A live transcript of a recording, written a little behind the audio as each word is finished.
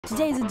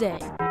Today's a day.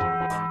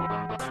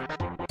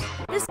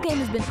 This game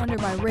has been under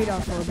my radar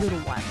for a little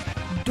while.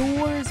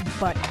 Doors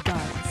but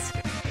guns.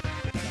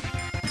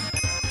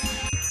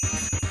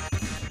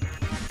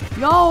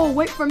 Yo,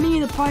 wait for me,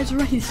 the party's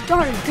already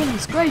started,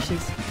 goodness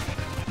gracious.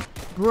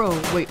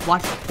 Bro, wait,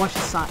 watch the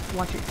side,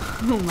 watch it.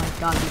 Oh my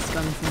god, this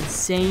gun is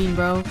insane,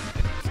 bro.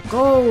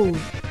 Go!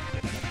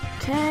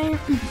 Okay,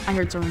 I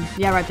heard someone.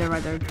 Yeah, right there. Boom,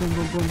 boom,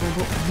 boom, boom,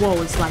 boom.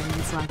 Whoa, it's lagging.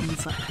 Oh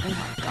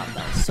my god,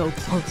 that was so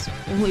close.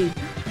 Holy.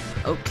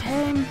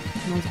 Okay,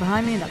 no one's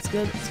behind me, that's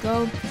good, let's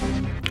go.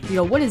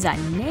 Yo, what is that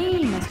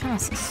name? That's kind of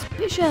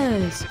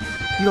suspicious.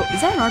 Yo,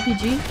 is that an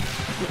RPG?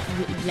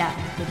 Yeah,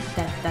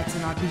 that's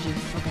an RPG,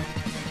 okay.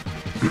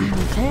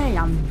 Okay,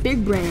 I'm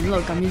big brain.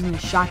 Look, I'm using a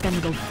shotgun to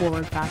go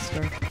forward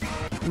faster.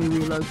 Let me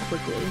reload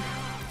quickly.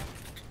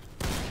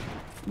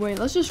 Wait,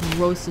 let's just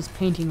roast this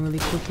painting really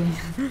quickly.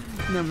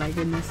 No, my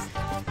goodness.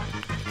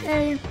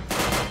 Okay.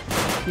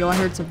 Yo, I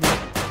heard something.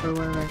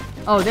 Where?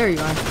 Oh, there you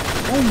are.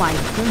 Oh my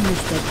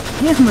goodness, the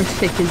camera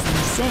trick is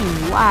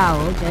insane. Wow,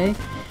 okay.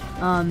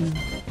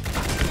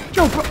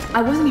 Yo, bro,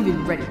 I wasn't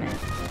even ready, man.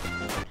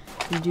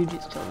 The dude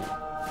just killed me.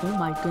 Oh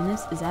my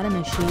goodness, is that a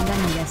machine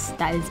gun? Yes,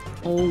 that is.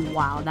 Oh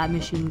wow, that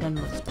machine gun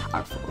looks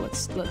powerful.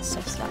 Let's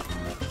test that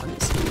on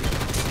this dude.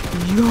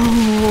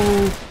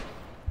 Yo,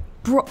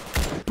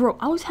 bro,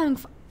 I was having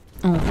fun.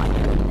 Oh my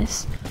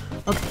goodness.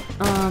 Okay,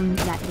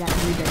 yeah,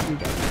 you dead.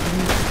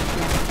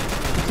 Yeah,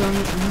 kill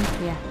me.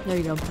 Yeah, there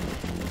you go.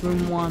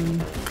 Room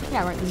 1.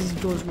 Yeah, right, this is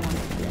doors 1.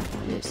 Yeah,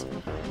 it is.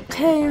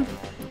 Okay.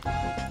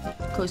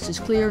 Coast is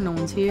clear, no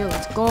one's here.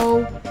 Let's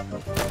go.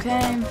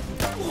 Okay.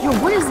 Yo,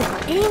 what is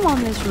the aim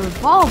on this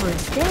revolver?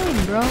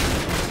 Dang, bro.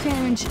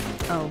 Can't even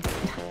oh,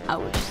 I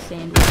was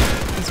saying.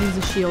 Let's use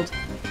the shield.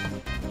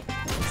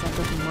 Guess that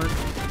doesn't work.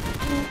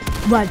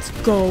 Let's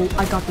go.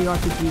 I got the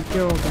RPG.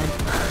 They're all dead.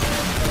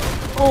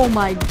 Oh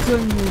my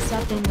goodness,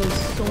 that thing does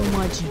so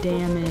much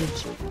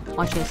damage.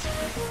 Watch this.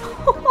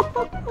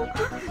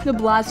 The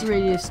blast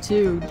radius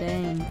too,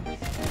 dang.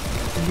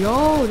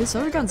 Yo, this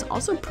other gun's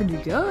also pretty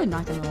good,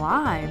 not gonna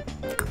lie.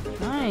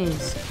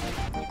 Nice.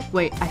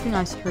 Wait, I think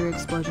I heard an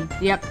explosion.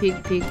 Yep, peek.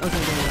 Okay, there we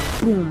go.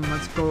 Boom,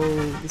 let's go.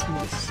 This one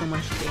does so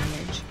much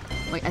damage.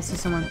 Wait, I see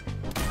someone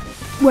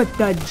with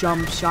the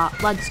jump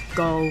shot. Let's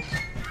go.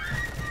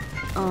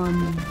 No.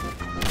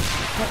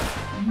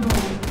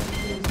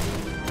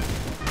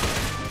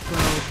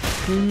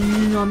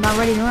 No, I'm not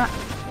ready. No.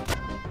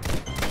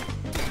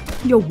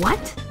 Yo,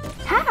 what?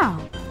 How?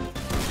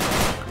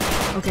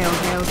 Okay.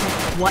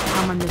 What?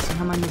 How am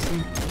I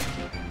missing?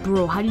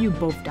 Bro, how do you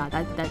both die?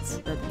 That's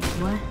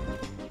what?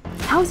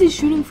 How is he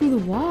shooting through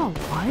the wall?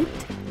 What?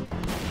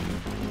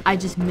 I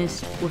just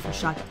missed with a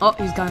shot. Oh,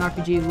 he's got an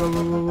RPG.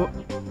 Whoa.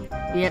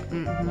 Yep.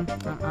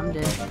 I'm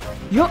dead.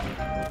 Yo,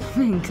 I'm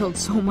getting killed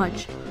so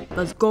much.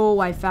 Let's go.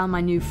 I found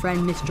my new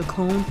friend, Mr.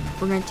 Cone.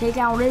 We're gonna take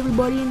out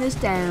everybody in this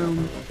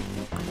town.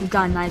 We've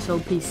got a nice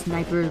OP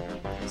sniper.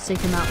 Let's take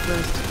him out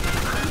first.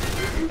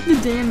 The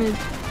damage.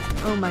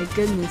 Oh my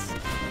goodness.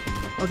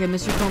 Okay,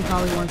 Mr. Cone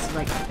probably wants to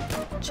like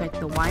check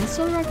the wine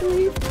cellar, I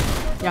believe.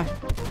 Yeah.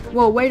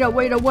 Whoa, wait up.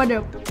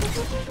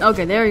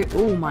 Okay, there you.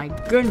 Oh my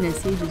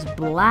goodness, he just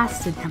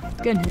blasted him.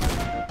 Goodness.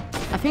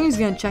 I think he's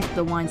gonna check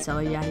the wine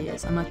cellar. Yeah, he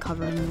is. I'm gonna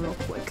cover him real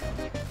quick.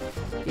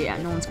 Yeah,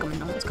 no one's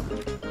coming.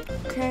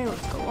 Okay,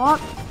 let's go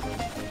up.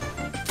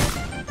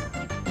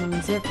 No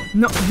one's there.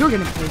 No, you're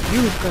gonna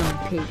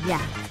pay.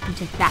 Yeah, you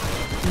take that.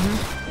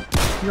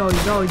 Yo.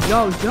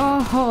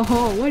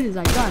 What is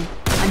that gun?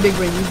 I'm big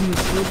brain using the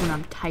shield when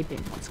I'm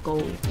typing. Let's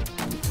go.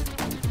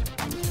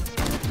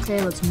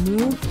 Okay, let's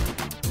move.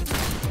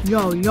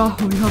 Yo.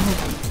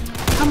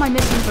 How am I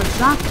missing for a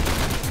shot?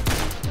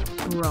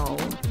 Bro.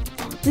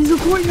 This is a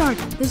courtyard.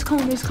 This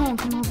cone.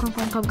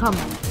 Come.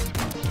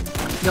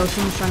 Yo,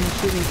 someone's trying to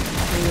shoot me.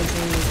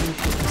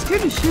 I'm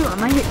scared to shoot. I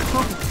might get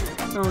caught.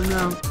 Oh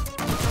no.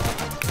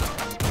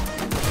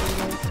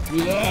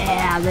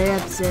 Yeah,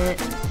 that's it.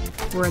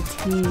 We're a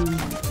team.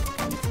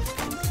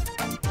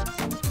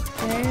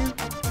 Okay.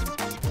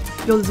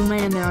 Yo, there's a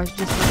man there. I was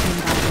just looking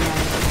back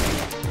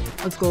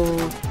there. Let's go.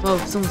 Oh,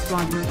 someone's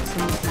spawned.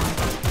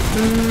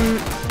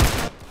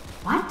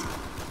 What?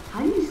 How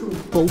do you kill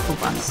both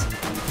of us?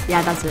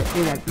 Yeah, that's it.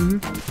 You're dead.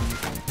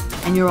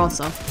 And you're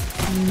also.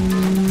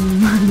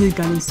 This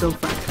gun is so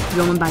fun.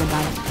 Yo, I'm about to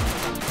die.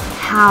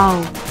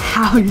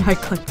 How did I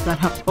click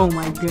that up? Oh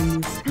my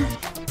goodness.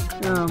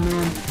 Oh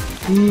man.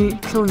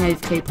 Killing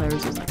AFK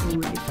players is like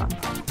really fun.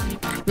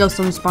 Yo,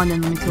 someone spawned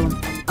in, let me kill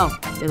him. Oh,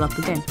 they left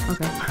the game.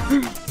 Okay.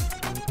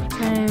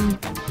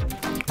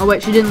 Oh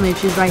wait, she didn't leave,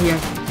 she's right here.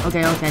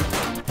 Okay.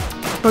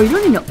 Bro, you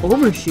don't need to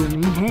overshoot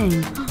me,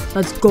 hang.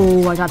 Let's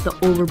go, I got the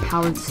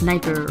overpowered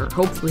sniper.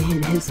 Hopefully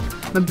it is.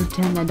 I'm gonna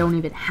pretend I don't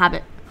even have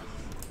it.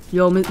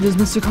 Yo, there's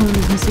Mr. Cone,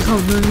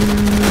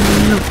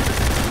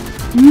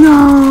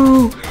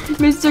 No!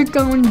 Mr.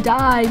 Cone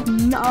died,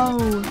 no!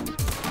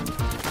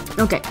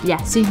 Okay,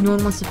 yeah, see, no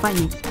one wants to fight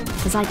me.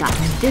 Because I got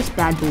this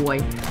bad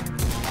boy.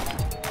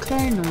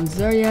 Okay, no one's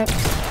there yet.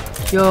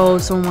 Yo,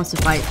 someone wants to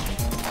fight.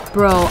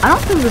 Bro, I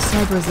don't think the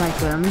sniper is that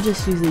good. I'm gonna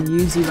just use the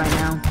Uzi right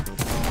now.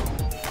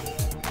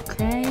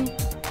 Okay.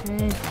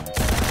 Okay.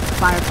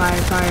 Fire,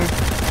 fire, fire.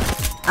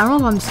 I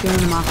don't know if I'm scaring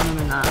them off on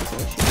them or not. So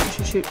shoot,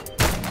 shoot,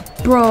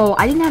 shoot. Bro,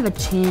 I didn't have a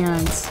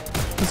chance.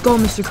 Let's go,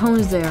 Mr.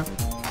 Cone's there.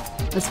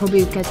 Let's hope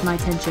he gets my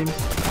attention.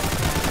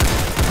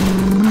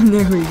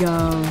 There we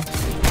go.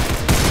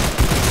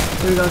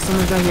 There we go.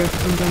 Someone's right here.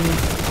 Someone's right here.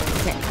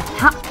 Okay.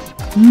 Ha!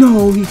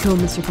 No, he killed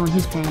Mr. Cone.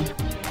 He's paying.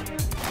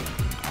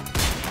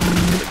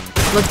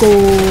 Let's go.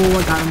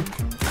 I got him.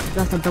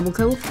 That's a double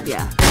kill?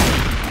 Yeah.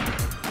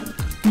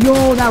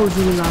 Yo, that was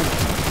really loud.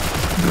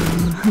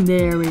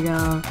 There we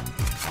go.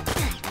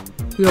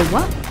 Yo,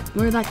 what?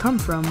 Where did that come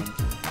from?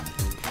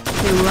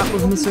 Okay, we're up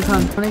with Mr.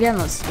 Cone. And again,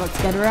 let's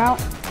get her out.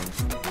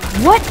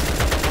 What?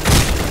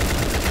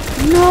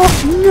 No,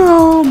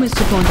 no,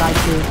 Mr. Cone died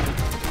too.